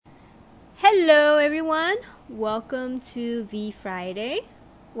Hello everyone, welcome to V Friday,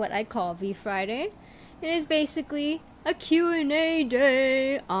 what I call V Friday. It is basically a Q&A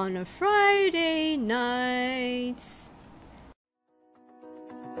day on a Friday night.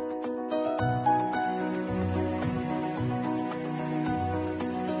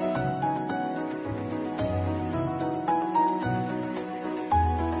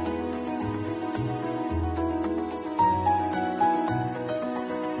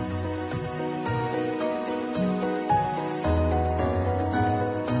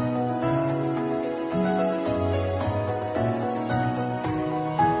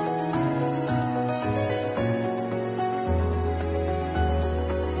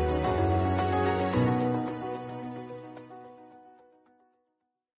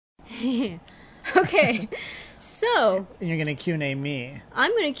 Okay, so You're gonna Q&A me,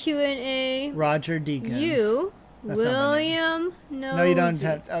 I'm gonna Q&A Roger Deakins. you, That's not my name. William. No, you don't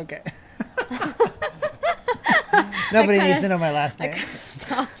have. Okay. Nobody needs to know my last I name. kind of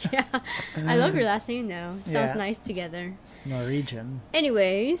stopped, yeah. I love your last name though. Sounds Yeah. nice together. It's Norwegian.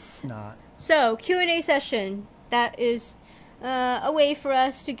 Anyways, It's not. so Q&A session. That is a way for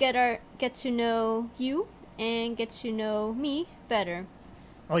us to get to know you and get to know me better.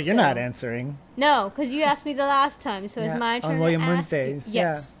 Oh, you're So- not answering. No, because you asked me the last time, so Yeah, it's my on turn William to ask Wednesdays, you.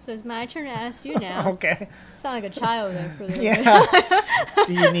 Yes, so it's my turn to ask you now. Okay. Sound like a child there for a little Yeah. bit.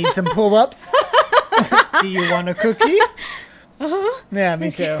 Do you need some pull-ups? Do you want a cookie? Uh-huh. Yeah, me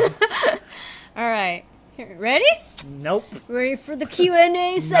too. All right. Here, ready? Nope. Ready for the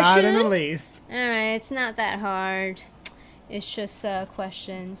Q&A session? Not in the least. All right, it's not that hard. It's just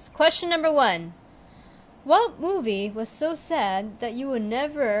questions. Question number 1. What movie was so sad that you would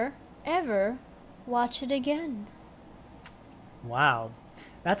never, ever watch it again? Wow.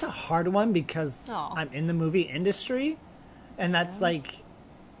 That's a hard one because Aw. I'm in the movie industry, and that's Yeah. like,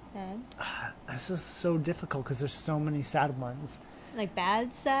 And, this is so difficult because there's so many sad ones. like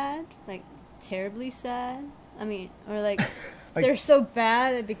bad sad? Like terribly sad? I mean, or like, Like- they're so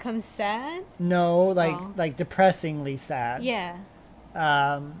bad it becomes sad? No, like Oh. like depressingly sad. Yeah.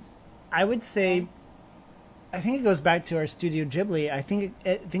 I would say, I think it goes back to our Studio Ghibli. I think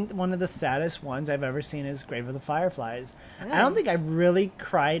one of the saddest ones I've ever seen is Grave of the Fireflies. I don't think I really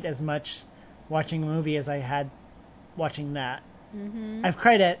cried as much watching a movie as I had watching that. Mm-hmm. I've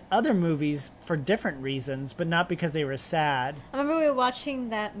cried at other movies for different reasons, but not because they were sad. I remember we were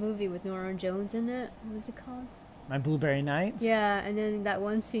watching that movie with Norah Jones in it. What was it called? My Blueberry Nights. Yeah, and then that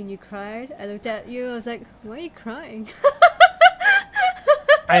one scene you cried. I looked at you. I was like, "Why are you crying?"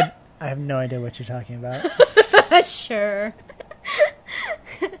 I have no idea what you're talking about. Sure.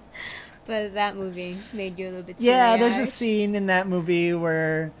 But that movie made you a little bit. Yeah, there's a teary-eyed. scene in that movie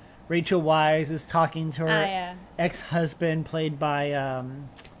where Rachel Weisz is talking to her Yeah. ex-husband, played by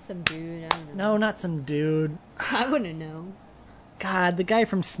Some dude. I don't know. no, not some dude. I wouldn't know. God, the guy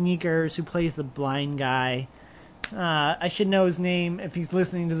from Sneakers who plays the blind guy. I should know his name if he's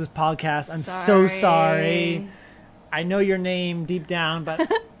listening to this podcast. I'm so sorry. I know your name deep down,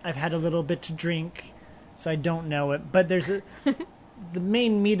 but I've had a little bit to drink, so I don't know it. But there's the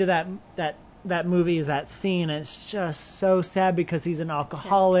main meat of that movie is that scene, and it's just so sad because he's an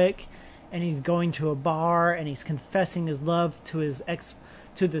alcoholic, and he's going to a bar, and he's confessing his love to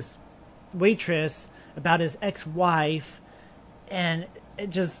this waitress about his ex-wife, and it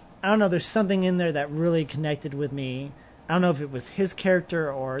just, I don't know, there's something in there that really connected with me. I don't know if it was his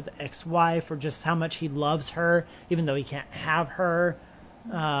character or the ex-wife or just how much he loves her, even though he can't have her.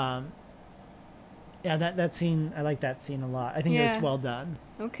 Yeah, that scene, I like that scene a lot. I think it Yeah. was well done.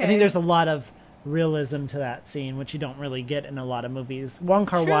 Okay. I think there's a lot of realism to that scene, which you don't really get in a lot of movies. Wong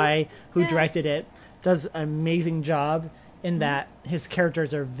Kar-wai, who Yeah. directed it, does an amazing job in that his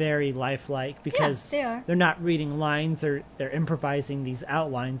characters are very lifelike because they are. they're not reading lines, they're improvising these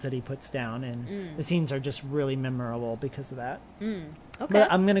outlines that he puts down, and the scenes are just really memorable because of that. Okay.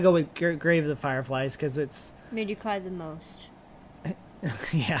 But I'm gonna go with Grave of the Fireflies because it's Made you cry the most.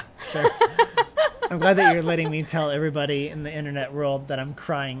 yeah, sure. I'm glad that you're letting me tell everybody in the internet world that I'm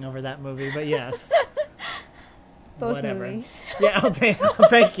crying over that movie, but yes. Both Whatever. movies. Yeah, okay.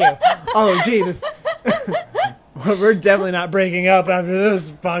 Thank you. Oh, gee. We're definitely not breaking up after this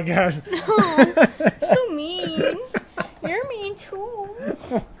podcast. No, so mean. You're mean too.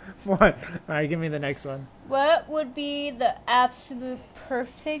 What? All right, give me the next one. What would be the absolute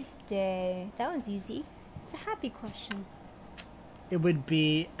perfect day? That one's easy. It's a happy question. It would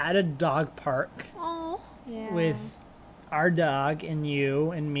be at a dog park Oh. Yeah. with our dog and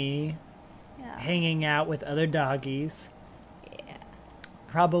you and me Yeah. hanging out with other doggies, Yeah.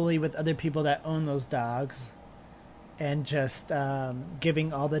 probably with other people that own those dogs, and just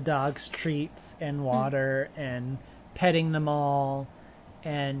giving all the dogs treats and water and petting them all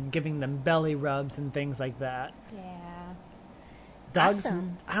and giving them belly rubs and things like that. Yeah. Dogs,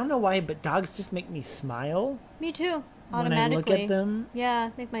 Awesome. I don't know why, but dogs just make me smile Me too. when I look at them.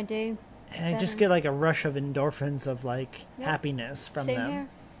 Yeah, make my day. And I just better. get like a rush of endorphins of like Yep. happiness from Same them. here.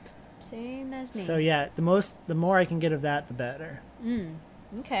 Same as me. So yeah, the more I can get of that, the better.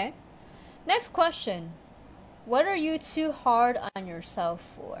 Okay. Next question. What are you too hard on yourself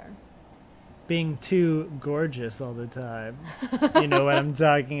for? Being too gorgeous all the time. You know what I'm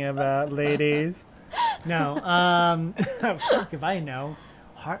talking about, ladies? No, fuck if I know.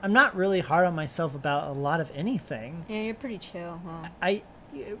 I'm not really hard on myself about a lot of anything. Yeah, you're pretty chill, huh?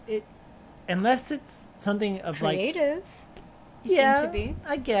 Unless it's something of Creative. like, You seem to be.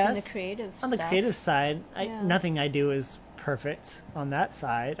 I guess. On the creative On the stuff. creative side, Yeah. nothing I do is perfect on that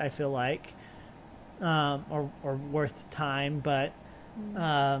side. I feel like, or worth time, but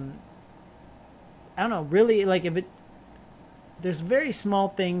I don't know. Really, like if there's very small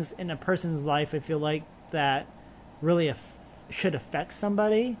things in a person's life. I feel like that really should affect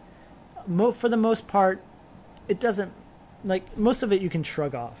somebody. For the most part, it doesn't. Like most of it, you can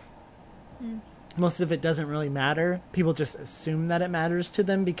shrug off. Most of it doesn't really matter. People just assume that it matters to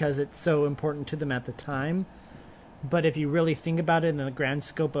them because it's so important to them at the time. But if you really think about it in the grand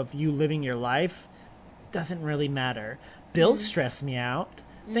scope of you living your life, it doesn't really matter. Bills stress me out.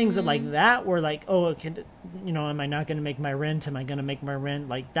 Things like that were like, oh, am I not going to make my rent? Am I going to make my rent?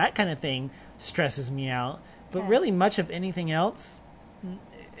 Like that kind of thing stresses me out. But Okay. really much of anything else,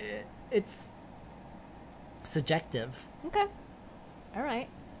 it's subjective. Okay. All right.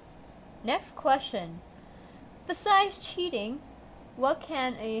 Next question. Besides cheating, what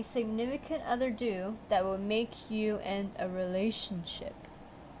can a significant other do that will make you end a relationship?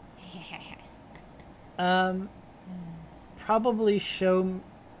 Probably show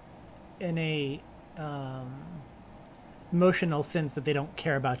in a emotional sense that they don't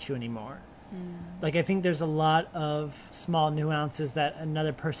care about you anymore. Like I think there's a lot of small nuances that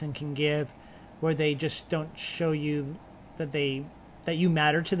another person can give where they just don't show you that you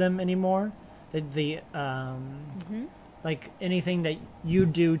matter to them anymore. That like anything that you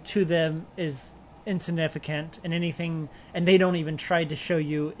do to them is insignificant, and they don't even try to show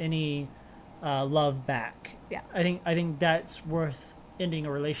you any love back. Yeah. I think that's worth ending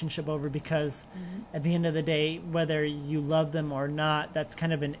a relationship over because at the end of the day, whether you love them or not, that's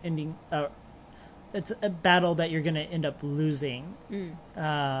kind of an ending. It's a battle that you're going to end up losing.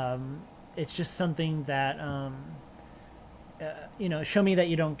 It's just something that show me that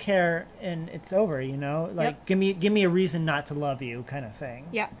you don't care and it's over. Like give me a reason not to love you, kind of thing.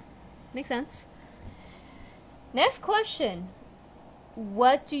 Yeah. Makes sense. Next question.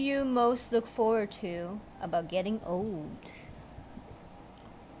 What do you most look forward to about getting old?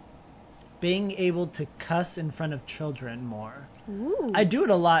 Being able to cuss in front of children more. Ooh. I do it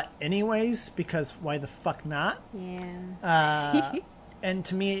a lot anyways because why the fuck not? Yeah. And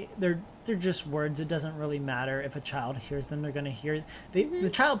to me, they're just words. It doesn't really matter if a child hears them. They're going to hear the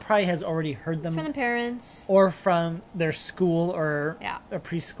child probably has already heard them From the parents. or from their school or Yeah. a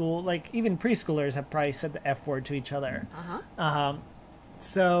preschool. Like even preschoolers have probably said the F word to each other.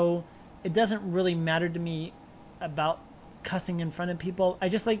 So it doesn't really matter to me about cussing in front of people. I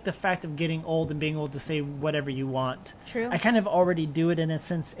just like the fact of getting old and being able to say whatever you want. True. I kind of already do it in a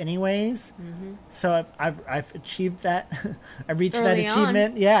sense anyways. So I've achieved that. I reached Early that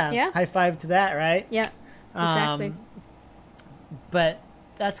achievement. on. Yeah. Yeah. High five to that, right? Yeah. Exactly. But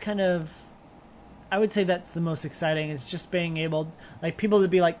that's kind of, I would say that's the most exciting is just being able, like people to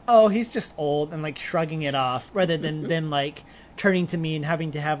be like, oh, he's just old and like shrugging it off rather than them like turning to me and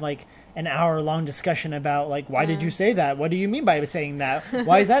having to have like an hour-long discussion about like, why did you say that? What do you mean by saying that?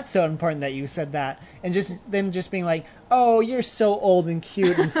 Why is that so important that you said that? And just them just being like, oh, you're so old and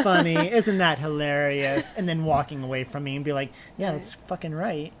cute and funny. Isn't that hilarious? And then walking away from me and be like, yeah, that's fucking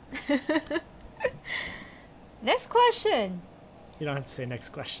right. Next question. You don't have to say next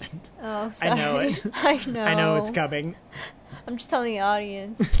question. Oh, sorry. I know it. I know. I know it's coming. I'm just telling the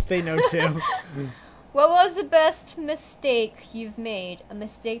audience. They know too. What was the best mistake you've made? A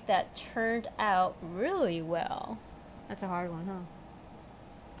mistake that turned out really well. That's a hard one,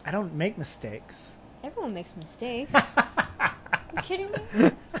 huh? I don't make mistakes. Everyone makes mistakes. You kidding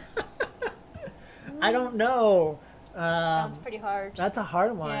me? I don't know. Sounds pretty hard. That's a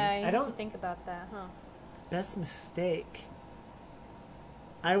hard one. Yeah, you I have don't to think about that, huh? Best mistake.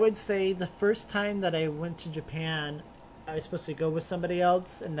 I would say the first time that I went to Japan, I was supposed to go with somebody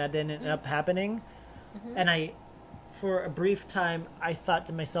else, and that didn't end up happening. And for a brief time, I thought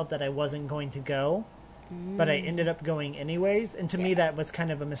to myself that I wasn't going to go. but I ended up going anyways. And to me, that was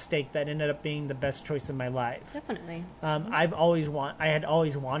kind of a mistake that ended up being the best choice of my life. Definitely. I had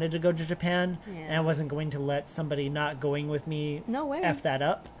always wanted to go to Japan, and I wasn't going to let somebody not going with me F that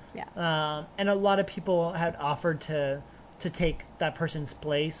up. Yeah. And a lot of people had offered to take that person's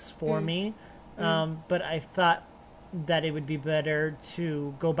place for me, but I thought that it would be better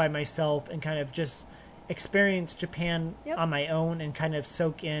to go by myself and kind of just experience Japan on my own and kind of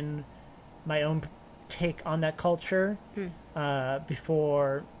soak in my own take on that culture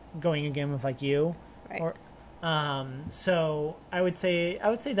before going again with like you. Right. So I would say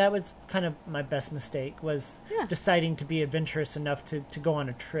that was kind of my best mistake, was deciding to be adventurous enough to go on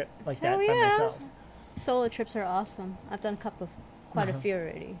a trip like that by myself. Solo trips are awesome. I've done quite a few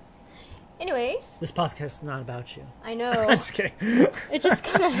already. Anyways. This podcast is not about you. I know. I'm just kidding. It just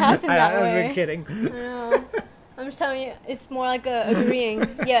kind of happened that way. I'm kidding. I know. I'm just telling you, it's more like agreeing.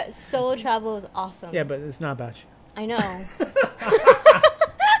 Yeah, solo travel is awesome. Yeah, but it's not about you. I know.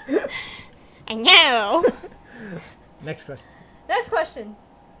 I know. Next question. Next question.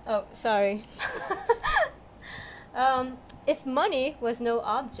 Oh, sorry. If money was no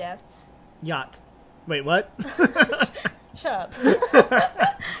object. Yacht. Wait, what? Shut up.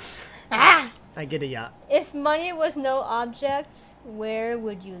 I get a yacht. If money was no object, where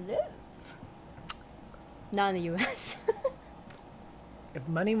would you live? Not in the U.S. If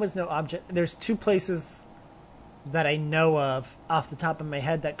money was no object, there's two places that I know of off the top of my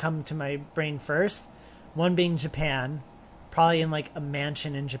head that come to my brain first. One being Japan, probably in like a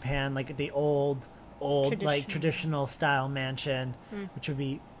mansion in Japan, like the old like traditional style mansion, which would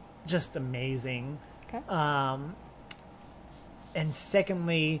be just amazing. Okay. And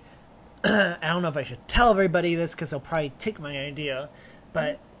secondly, I don't know if I should tell everybody this because they'll probably take my idea,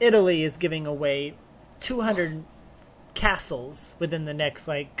 but Italy is giving away 200 castles within the next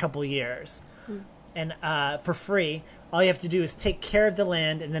like couple years, and for free. All you have to do is take care of the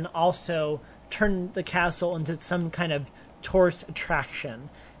land and then also turn the castle into some kind of tourist attraction.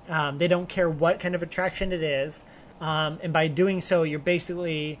 They don't care what kind of attraction it is, and by doing so, you're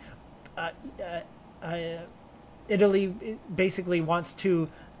basically Italy basically wants to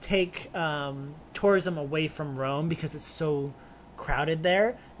take tourism away from Rome because it's so crowded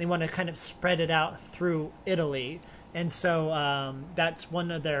there. They want to kind of spread it out through Italy, and so that's one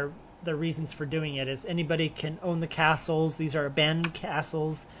of their reasons for doing it. Is anybody can own the castles. These are abandoned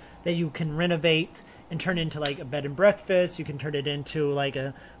castles that you can renovate and turn into like a bed and breakfast. You can turn it into like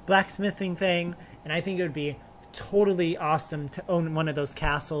a blacksmithing thing, and I think it would be totally awesome to own one of those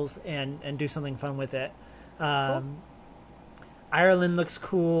castles and do something fun with it. Cool. Ireland looks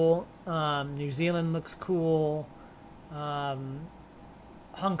cool. New Zealand looks cool. Hong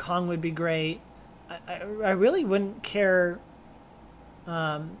Kong would be great. I really wouldn't care.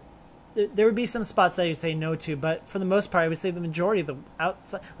 There would be some spots I would say no to, but for the most part, I would say the majority of the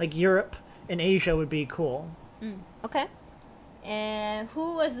outside, like Europe and Asia, would be cool. Okay. And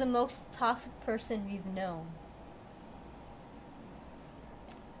who was the most toxic person you've known?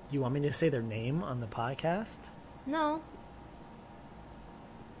 You want me to say their name on the podcast? No.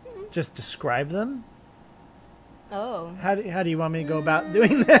 Just describe them? Oh. How do you want me to go about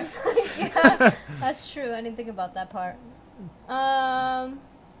doing this? Yeah, that's true. I didn't think about that part.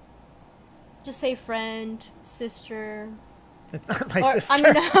 Just say friend, sister. It's not my sister.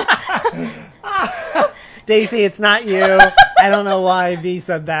 I mean, Daisy, it's not you. I don't know why V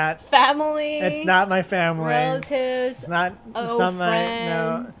said that. Family. It's not my family. Relatives. It's not Friend,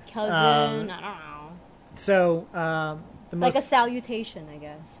 my cousin. I don't know. So the most like a salutation, I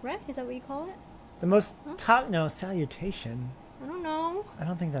guess. Right? Is that what you call it? The most salutation. I don't know. I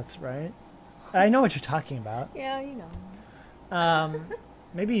don't think that's right. I know what you're talking about. Yeah, you know.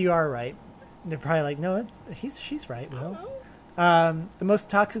 Maybe you are right. They're probably like, no, she's right, Will. The most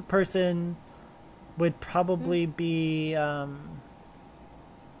toxic person would probably be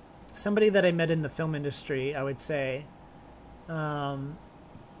somebody that I met in the film industry, I would say.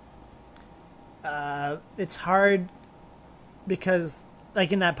 It's hard because,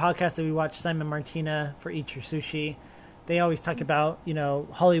 like in that podcast that we watched, Simon Martina for Eat Your Sushi, they always talk about,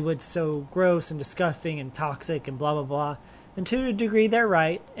 Hollywood's so gross and disgusting and toxic and blah, blah, blah. And to a degree, they're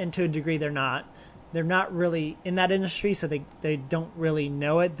right, and to a degree, they're not. They're not really in that industry, so they don't really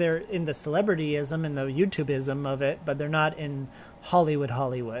know it. They're in the celebrityism and the YouTubeism of it, but they're not in Hollywood.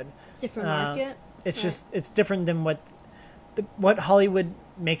 Different market? It's different than what Hollywood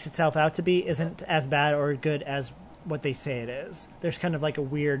makes itself out to be isn't as bad or good as what they say it is. There's kind of like a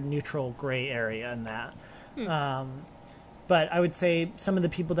weird neutral gray area in that. But I would say some of the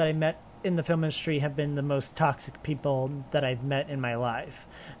people that I met in the film industry have been the most toxic people that I've met in my life.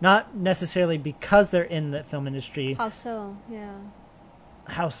 Not necessarily because they're in the film industry. How so? Yeah.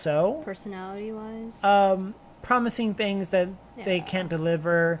 How so? Personality-wise? Promising things that they can't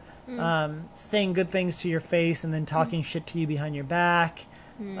deliver, saying good things to your face and then talking shit to you behind your back.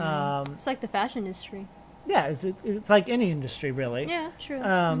 It's like the fashion industry. Yeah, it's like any industry, really. Yeah,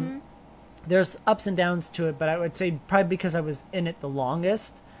 true. There's ups and downs to it, but I would say probably because I was in it the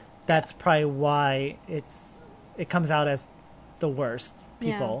longest, that's probably why it comes out as the worst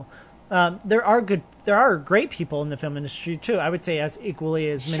people. Yeah. There are great people in the film industry too. I would say as equally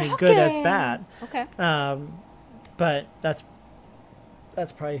as many good as bad. Okay. But that's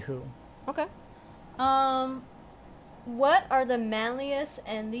probably who. Okay. What are the manliest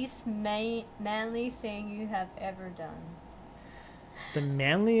and least manly thing you have ever done? The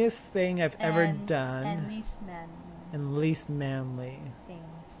manliest thing I've ever done. And least manly. And least manly things.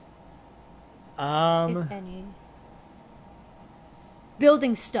 If any.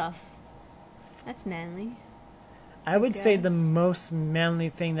 Building stuff. That's manly. I would say the most manly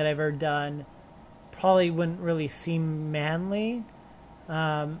thing that I've ever done probably wouldn't really seem manly.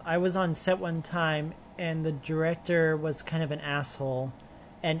 I was on set one time and the director was kind of an asshole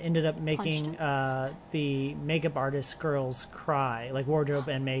and ended up making the makeup artist girls cry, like wardrobe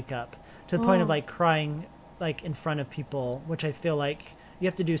and makeup, to the point of like crying like in front of people, which I feel like you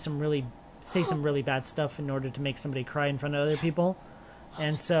have to say some really bad stuff in order to make somebody cry in front of other people.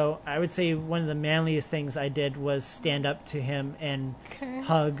 And so I would say one of the manliest things I did was stand up to him and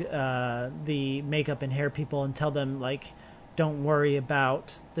hug the makeup and hair people and tell them, like, don't worry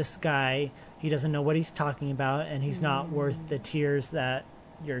about this guy. He doesn't know what he's talking about, and he's not worth the tears that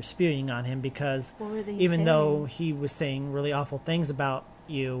you're spewing on him, because even though he was saying really awful things about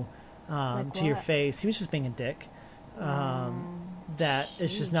you to your face, he was just being a dick. That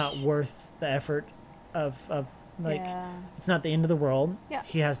it's just not worth the effort of it's not the end of the world. Yeah.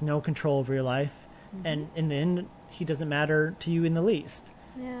 He has no control over your life, and in the end, he doesn't matter to you in the least.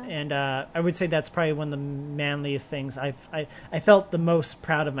 Yeah. And I would say that's probably one of the manliest things. I felt the most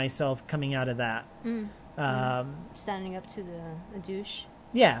proud of myself coming out of that. Standing up to the douche.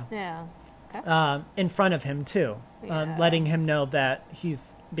 Yeah. Yeah. Okay. In front of him too, letting him know that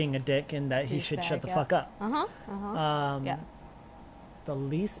he's being a dick and that he should shut the fuck up. Yeah. The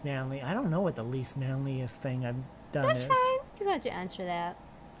least manly, I don't know what the least manliest thing I've done is. That's fine. You don't have to answer that.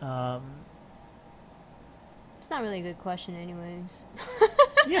 It's not really a good question anyways.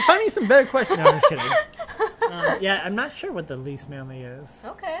 Yeah, find me some better questions. No, I'm just kidding. Yeah, I'm not sure what the least manly is.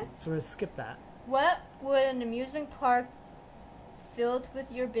 Okay. So we'll skip that. What would an amusement park filled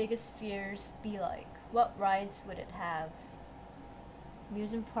with your biggest fears be like? What rides would it have?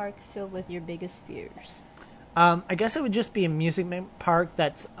 Amusement park filled with your biggest fears. I guess it would just be a amusement park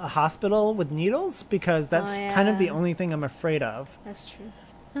that's a hospital with needles, because that's kind of the only thing I'm afraid of. That's true.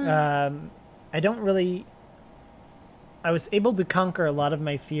 I was able to conquer a lot of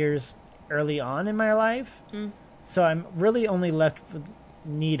my fears early on in my life, so I'm really only left with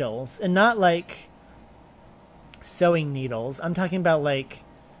needles, and not like sewing needles. I'm talking about like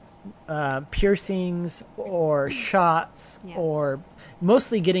piercings or shots, or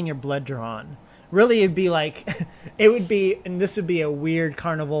mostly getting your blood drawn. Really, it'd be like, and this would be a weird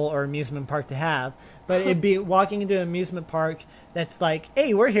carnival or amusement park to have, but it'd be walking into an amusement park that's like,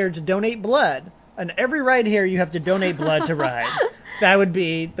 hey, we're here to donate blood. And every ride here, you have to donate blood to ride. That would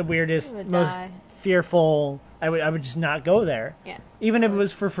be the weirdest, most fearful. I would just not go there. Yeah. Even if it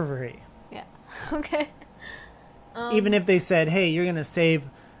was for free. Yeah. Okay. Even if they said, hey, you're going to save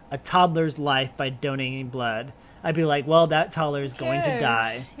a toddler's life by donating blood, I'd be like, well, that toddler is going to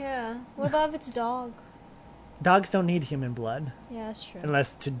die. Yeah. What about if it's a dog? Dogs don't need human blood. Yeah, that's true.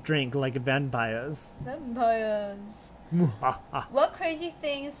 Unless to drink like vampires. Vampires. What crazy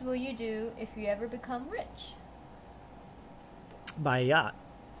things will you do if you ever become rich? Buy a yacht.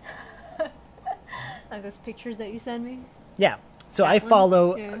 Like those pictures that you send me? Yeah. So I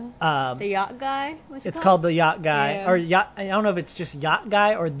follow the yacht guy. What's it's called the Yacht Guy, or yacht. I don't know if it's just Yacht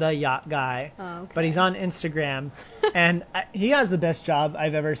Guy or the Yacht Guy. Oh, okay. But he's on Instagram, and he has the best job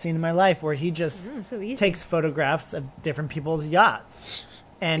I've ever seen in my life, where he just takes photographs of different people's yachts.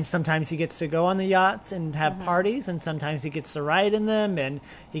 And sometimes he gets to go on the yachts and have parties, and sometimes he gets to ride in them, and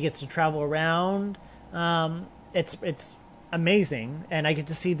he gets to travel around. It's amazing, and I get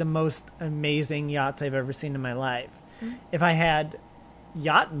to see the most amazing yachts I've ever seen in my life. If I had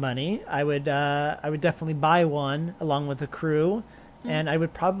yacht money, I would definitely buy one along with a crew, and I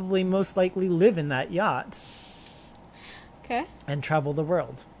would probably most likely live in that yacht. Okay. And travel the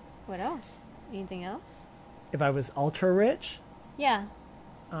world. What else? Anything else? If I was ultra rich? Yeah.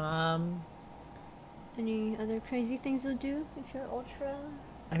 Any other crazy things you'll do if you're ultra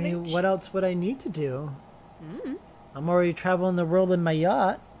I mean, rich? what else would I need to do? Mm, I'm already traveling the world in my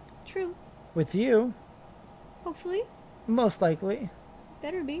yacht true. with you, Hopefully. most likely.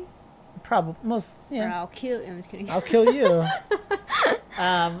 Better be. Probably, Or yeah. I'll kill you. I'm just kidding. I'll kill you.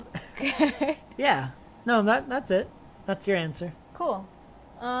 Okay. Yeah. No, that's it. That's your answer. Cool.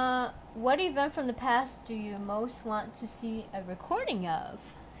 What event from the past do you most want to see a recording of?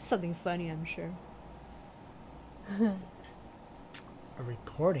 Something funny, I'm sure. A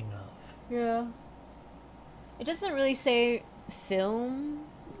recording of. Yeah. It doesn't really say film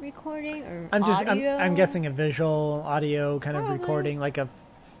recording or audio. I'm guessing a visual audio kind of Probably. recording, like a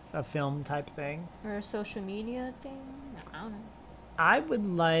film type thing. Or a social media thing. I don't know. I would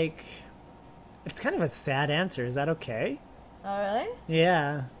like. It's kind of a sad answer. Is that okay? Oh, really?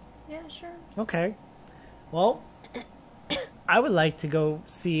 Yeah. Yeah, sure. Okay. Well, I would like to go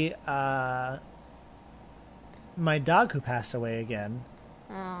see my dog who passed away again.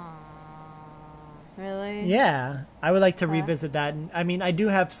 Oh, really? Yeah, I would like to Okay. revisit that. I mean, I do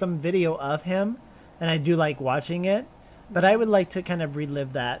have some video of him, and I do like watching it, but I would like to kind of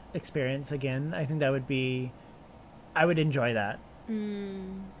relive that experience again. I think that would be, I would enjoy that.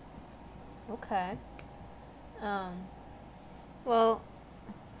 Okay. Well,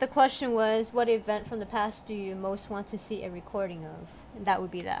 the question was, what event from the past do you most want to see a recording of? And that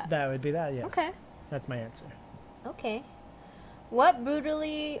would be that. That would be that, yes. Okay. That's my answer. Okay. What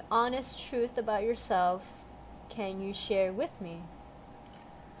brutally honest truth about yourself can you share with me?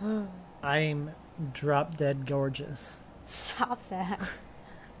 I'm drop dead gorgeous. Stop that.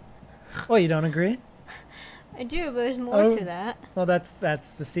 Well, you don't agree? I do, but there's more Oh. to that. Well, that's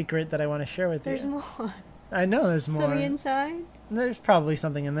the secret that I want to share with There's you. more. I know there's more. Something inside? There's probably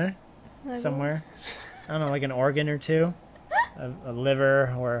something in there Like somewhere. I don't know, like an organ or two, a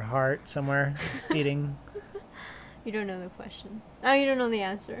liver or a heart somewhere beating. You don't know the question. Oh, you don't know the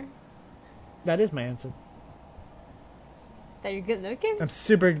answer. That is my answer. That you're good looking? I'm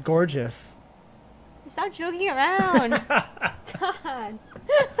super gorgeous. Stop joking around. God.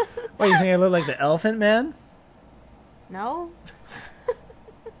 What, you think I look like the Elephant Man? No?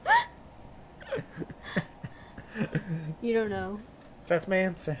 You don't know. That's my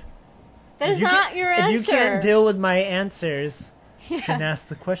answer. That If is you not can't- your If answer. you can't deal with my answers, you Yeah. shouldn't ask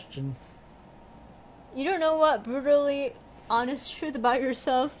the questions. You don't know what brutally honest truth about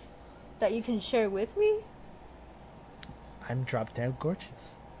yourself that you can share with me? I'm drop dead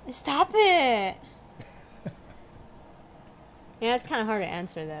gorgeous. Stop it. Yeah, it's kind of hard to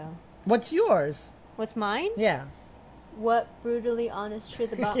answer though. What's yours? What's mine? Yeah. What brutally honest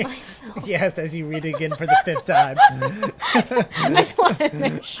truth about myself? Yes, as you read it again for the 5th time. I just want to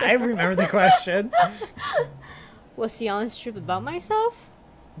make sure. I remember the question. What's the honest truth about myself?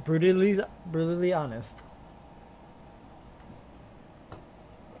 Brutally honest.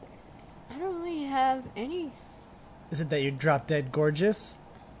 I don't really have any. Is it that you're drop dead gorgeous?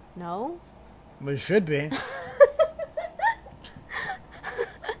 No. Well, it should be.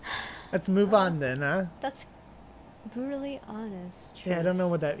 Let's move on then, huh? That's brutally honest. Yeah, I don't know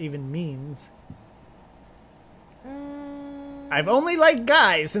what that even means. Mm, I've only liked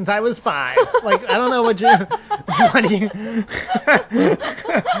guys since I was 5. Like, I don't know what you... What do you...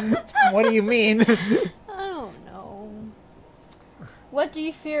 What do you mean? I don't know. What do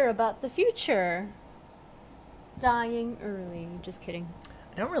you fear about the future? Dying early. Just kidding.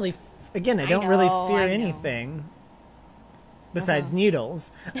 I don't really... Again, I I don't really know, fear I know. anything. Besides Uh-huh. needles.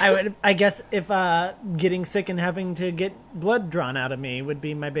 I guess if getting sick and having to get blood drawn out of me would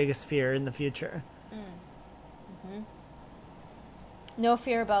be my biggest fear in the future. No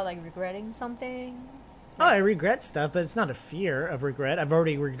fear about like regretting something? Oh, I regret stuff, but it's not a fear of regret. I've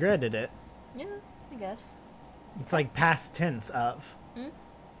already regretted it. Yeah, I guess. It's like past tense of. Hmm?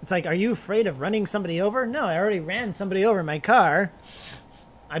 It's like, are you afraid of running somebody over? No, I already ran somebody over in my car.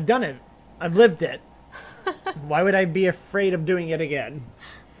 I've done it. I've lived it. Why would I be afraid of doing it again?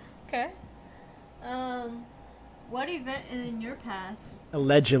 Okay. What event in your past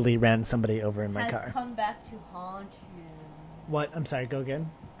Allegedly ran somebody over in my has car. come back to haunt you? What? I'm sorry, go again.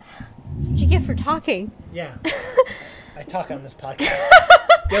 That's what you get for talking. Yeah. I talk on this podcast.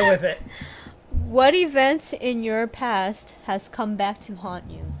 Deal with it. What event in your past has come back to haunt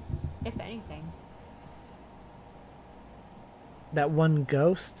you, if anything? That one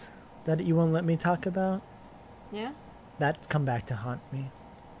ghost that you won't let me talk about, Yeah? that's come back to haunt me.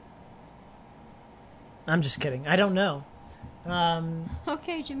 I'm just kidding. I don't know.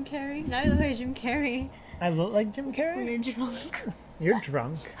 Okay, Jim Carrey. Now you look like Jim Carrey I look like Jim when Carrey? you're drunk. You're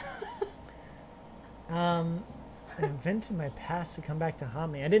drunk. I invented my past to come back to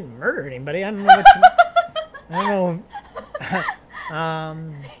haunt me. I didn't murder anybody. I don't know what you... I don't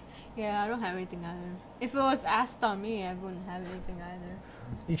know. Yeah, I don't have anything either. If it was asked on me, I wouldn't have anything either.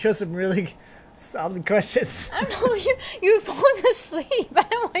 You chose some really solid questions. I don't know, you fall asleep. I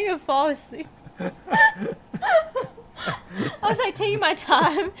don't want you to fall asleep. I was like taking my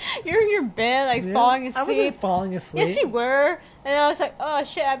time. You're in your bed, like falling asleep. I wasn't falling asleep. Yes, you were. And I was like, oh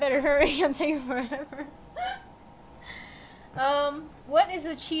shit, I better hurry. I'm taking forever. What is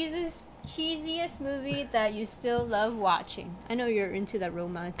the cheesiest movie that you still love watching? I know you're into that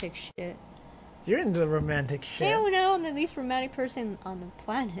romantic shit. You're into the romantic shit. Hell no, I'm the least romantic person on the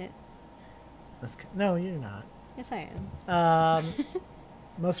planet. No, you're not. Yes, I am.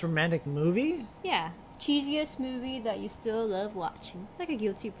 Most romantic movie? Yeah. Cheesiest movie that you still love watching. Like a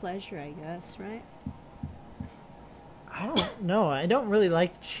guilty pleasure, I guess, right? I don't know. I don't really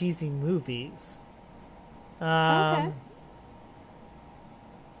like cheesy movies. Okay.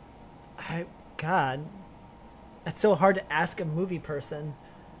 God, that's so hard to ask a movie person.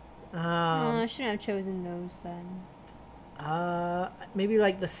 I shouldn't have chosen those then. Maybe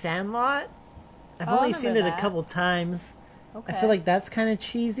like The Sandlot. I've only seen it a couple times. Okay. I feel like that's kind of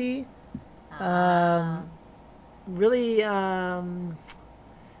cheesy. Really,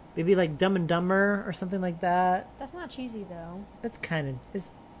 maybe like Dumb and Dumber or something like that. That's not cheesy though. It's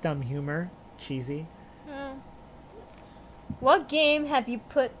dumb humor, cheesy. What game have you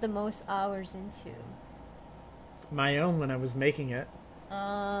put the most hours into? My own when I was making it. True.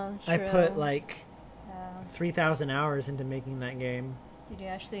 I put like 3,000 hours into making that game. Did you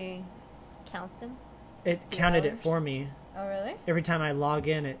actually count them? It counted it for me. Oh, really? Every time I log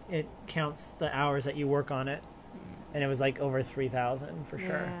in, it counts the hours that you work on it. And it was like over 3,000 for sure.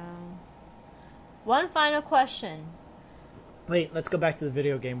 Yeah. One final question. Wait, let's go back to the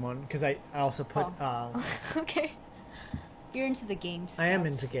video game one, because I also put... Okay. You're into the games. I am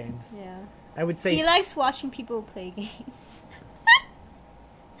into games. Yeah. I would say... He likes watching people play games.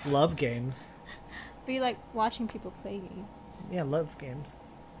 Love games. But you like watching people play games. Yeah, love games.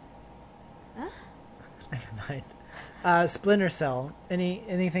 Huh? Never mind. Splinter Cell.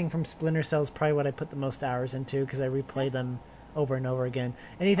 Anything from Splinter Cell is probably what I put the most hours into, because I replay them over and over again.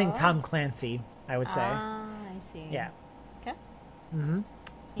 Anything Tom Clancy, I would say. Ah, I see. Yeah. Okay. Mm-hmm.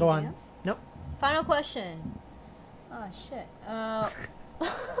 Go on. Else? Nope. Final question. Oh, shit. I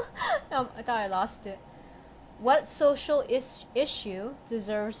thought I lost it. What social issue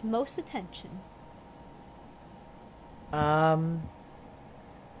deserves most attention?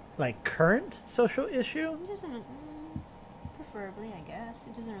 Like current social issue? It doesn't, preferably, I guess.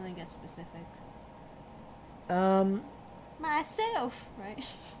 It doesn't really get specific. Myself,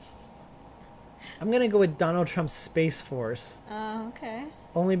 right? I'm gonna go with Donald Trump's Space Force. Oh, okay.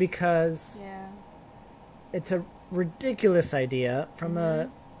 Only because it's a ridiculous idea from a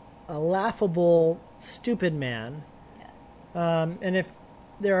laughable, stupid man. Yeah. And if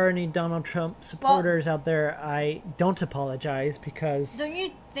there are any Donald Trump supporters out there, I don't apologize, because... Don't you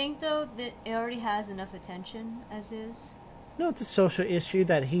think, though, that it already has enough attention as is? No, it's a social issue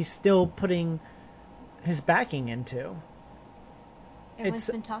that he's still putting his backing into. Everyone's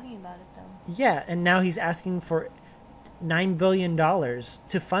been talking about it, though. Yeah, and now he's asking for $9 billion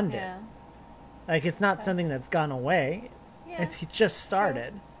to fund it. Like, it's not something that's gone away. Yeah. He just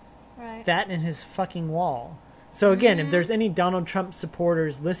started. True. Right. That and his fucking wall. So again, if there's any Donald Trump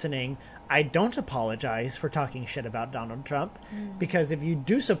supporters listening, I don't apologize for talking shit about Donald Trump, because if you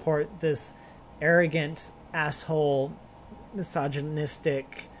do support this arrogant, asshole,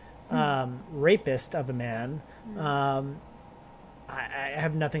 misogynistic, rapist of a man, I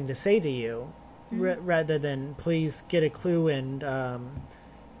have nothing to say to you, rather than please get a clue and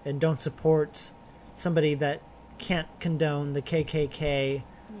don't support somebody that can't condone the KKK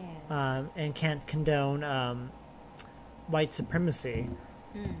and can't condone white supremacy.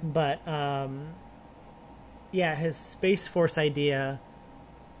 But his Space Force idea,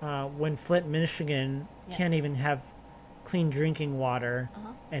 when Flint, Michigan can't even have clean drinking water,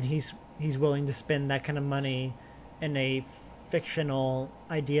 and he's willing to spend that kind of money in a fictional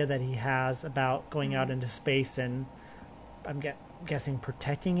idea that he has about going out into space and I'm guessing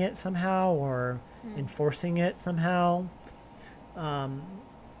protecting it somehow or enforcing it somehow.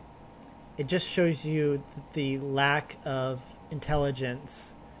 It just shows you the lack of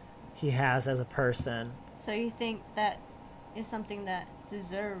intelligence he has as a person. So you think that is something that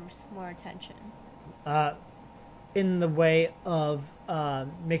deserves more attention? In the way of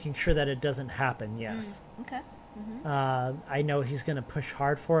making sure that it doesn't happen, yes. Okay. I know he's going to push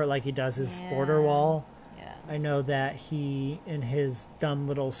hard for it like he does his border wall. Yeah. I know that he, in his dumb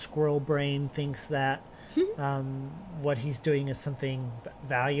little squirrel brain, thinks that what he's doing is something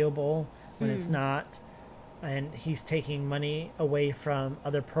valuable when it's not, and he's taking money away from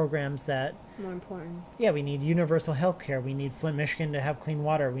other programs that more important. Yeah, we need universal health care. We need Flint, Michigan to have clean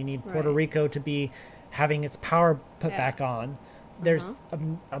water. We need Puerto Right. Rico to be having its power put Yeah. back on. There's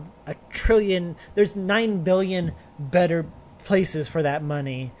a trillion, there's 9 billion better places for that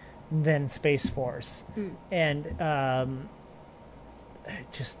money than Space Force. And I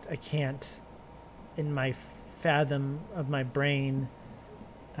can't, in my fathom of my brain,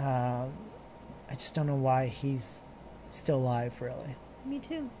 I just don't know why he's still alive, really. Me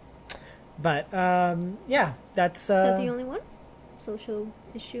too. But, yeah, that's... Is that the only one? Social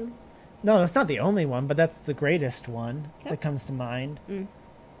issue? No, that's not the only one, but that's the greatest one Okay. that comes to mind.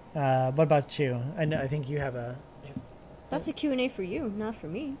 What about you? I think you have a... That's a Q&A for you, not for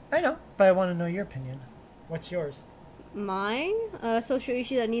me. I know, but I want to know your opinion. What's yours? Mine, a social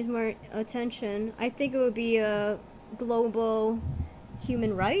issue that needs more attention, I think it would be global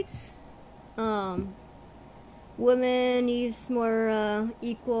human rights. Women needs more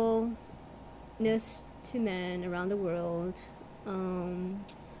equalness to men around the world.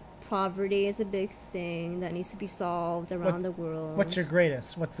 Poverty is a big thing that needs to be solved around the world. What's your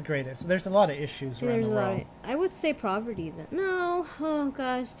greatest? What's the greatest? There's a lot of issues around There's the a lot world. I would say poverty then. No, oh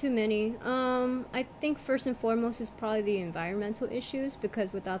gosh, too many. I think first and foremost is probably the environmental issues,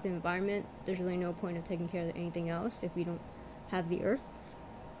 because without the environment, there's really no point of taking care of anything else if we don't have the Earth.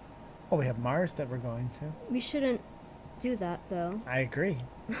 Oh, we have Mars that we're going to. We shouldn't do that though. I agree.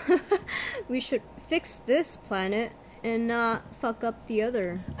 We should fix this planet and not fuck up the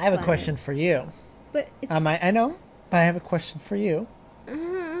other. I have a planet. question for you. But it's I know, but I have a question for you.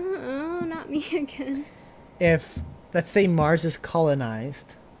 oh, not me again. If, let's say Mars is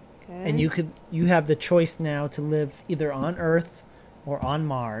colonized, Okay. and you have the choice now to live either on Earth or on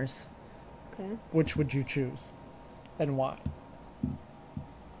Mars, Okay. which would you choose? And why?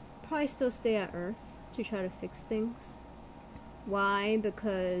 Probably still stay at Earth to try to fix things. Why?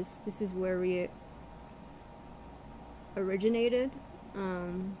 Because this is where we originated.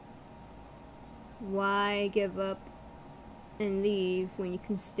 Why give up and leave when you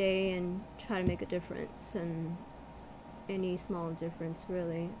can stay and try to make a difference, and any small difference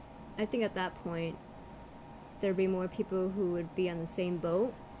really. I think at that point there'd be more people who would be on the same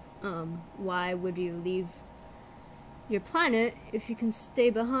boat. Why would you leave your planet if you can stay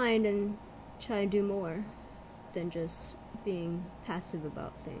behind and try to do more than just being passive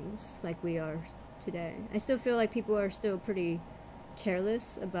about things like we are today? I still feel like people are still pretty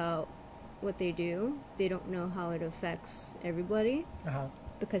careless about what they do. They don't know how it affects everybody,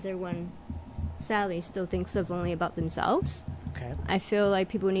 because everyone sadly still thinks of only about themselves. Okay. I feel like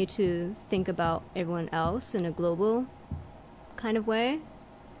people need to think about everyone else in a global kind of way.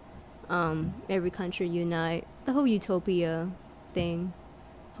 Every country unite, the whole utopia thing,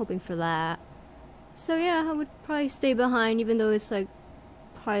 hoping for that. So yeah, I would probably stay behind, even though it's like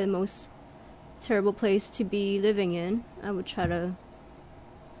probably the most terrible place to be living in. I would try to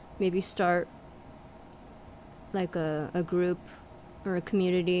maybe start like a group or a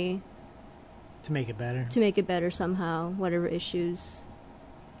community To make it better. to make it better somehow, whatever issues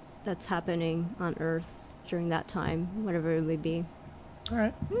that's happening on Earth during that time, whatever it may be. All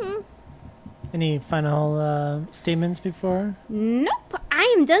right. Any final statements before? Nope,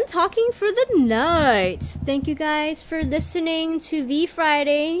 I am done talking for the night. Thank you guys for listening to V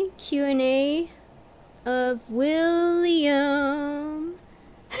Friday Q&A of William.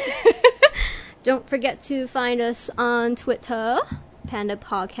 Don't forget to find us on Twitter, Panda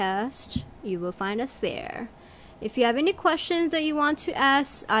Podcast. You will find us there. If you have any questions that you want to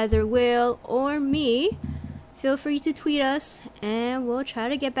ask either Will or me, feel free to tweet us, and we'll try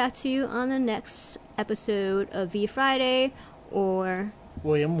to get back to you on the next episode of V Friday, or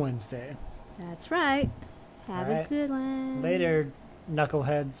William Wednesday. that's right. Have All a right. good one. Later,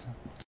 knuckleheads.